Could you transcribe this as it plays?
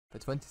For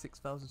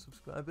 26,000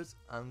 subscribers,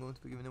 I'm going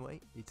to be giving away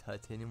the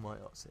titanium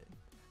white hot set.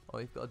 All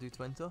you've got to do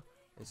to enter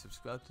is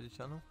subscribe to the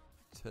channel,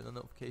 turn on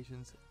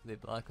notifications, leave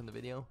a like on the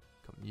video,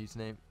 comment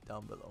username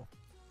down below.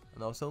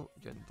 And also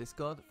join the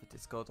Discord for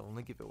Discord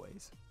only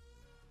giveaways.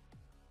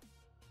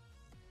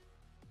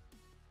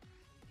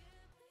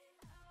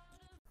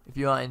 If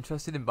you are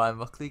interested in buying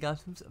Rocket League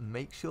items,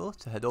 make sure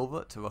to head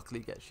over to Rocket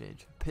League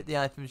Exchange. Pick the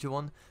items you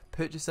want,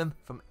 purchase them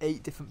from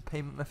 8 different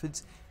payment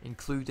methods,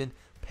 including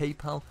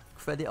PayPal,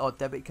 credit or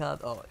debit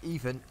card, or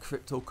even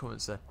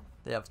cryptocurrency.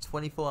 They have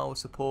 24-hour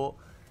support,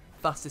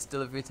 fastest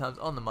delivery times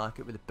on the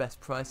market with the best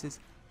prices.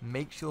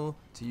 Make sure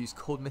to use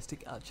code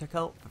MisTik at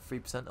checkout for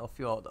 3% off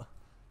your order.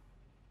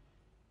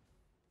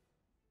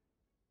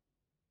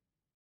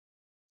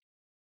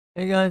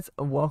 Hey guys,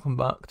 and welcome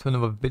back to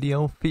another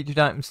video, featured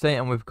item today,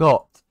 and we've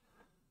got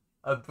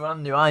a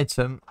brand new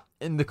item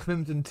in the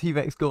Crimson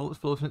T-Rex Gold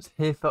Explosions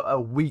here for a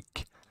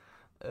week.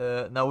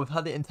 Now we've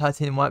had it in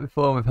titanium white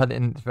before, and we've had it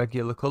in its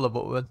regular colour,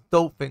 but we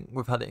don't think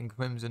we've had it in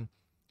crimson,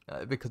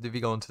 because if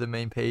you go onto the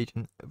main page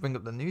and bring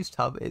up the news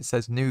tab, it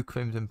says new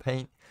crimson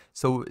paint,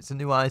 so it's a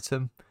new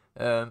item,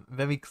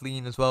 very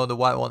clean as well. The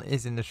white one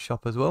is in the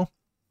shop as well.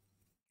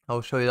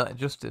 I'll show you that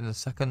just in a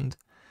second.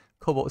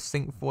 Cobalt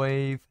Synth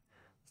Wave.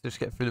 Let's just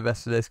get through the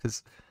rest of this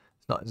because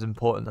it's not as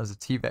important as the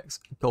T-Rex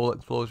Gold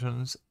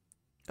Explosions.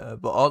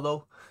 But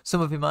although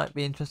some of you might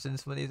be interested in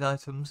some of these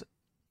items,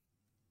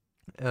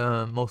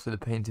 mostly the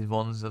painted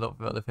ones, I don't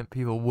really think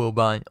people will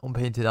buy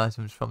unpainted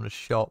items from the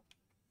shop.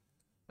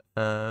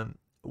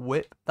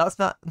 Whip, that's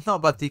not a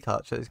bad decal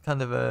actually. It's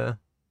kind of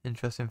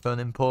interesting for an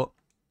import.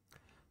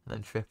 And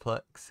then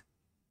Triplex.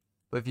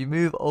 But if you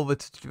move over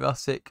to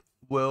Jurassic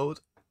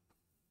World,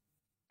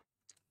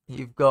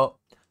 you've got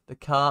the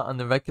car and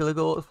the regular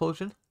gold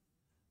explosion,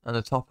 and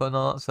the top and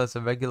all that, so that's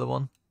a regular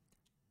one.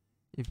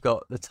 You've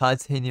got the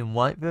titanium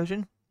white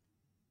version,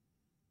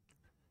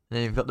 and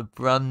then you've got the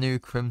brand new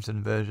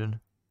crimson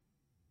version.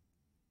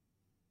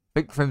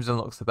 I think crimson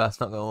looks the best,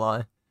 not gonna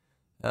lie.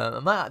 I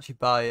might actually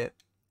buy it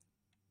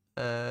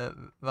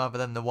rather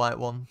than the white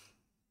one.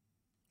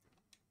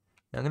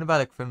 Yeah, I'm gonna buy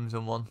the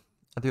crimson one.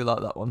 I do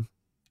like that one,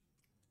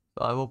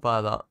 so I will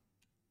buy that.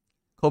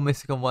 Call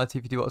MisTik on YT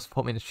if you do want to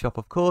support me in the shop,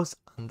 of course,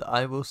 and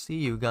I will see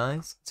you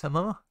guys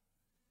tomorrow.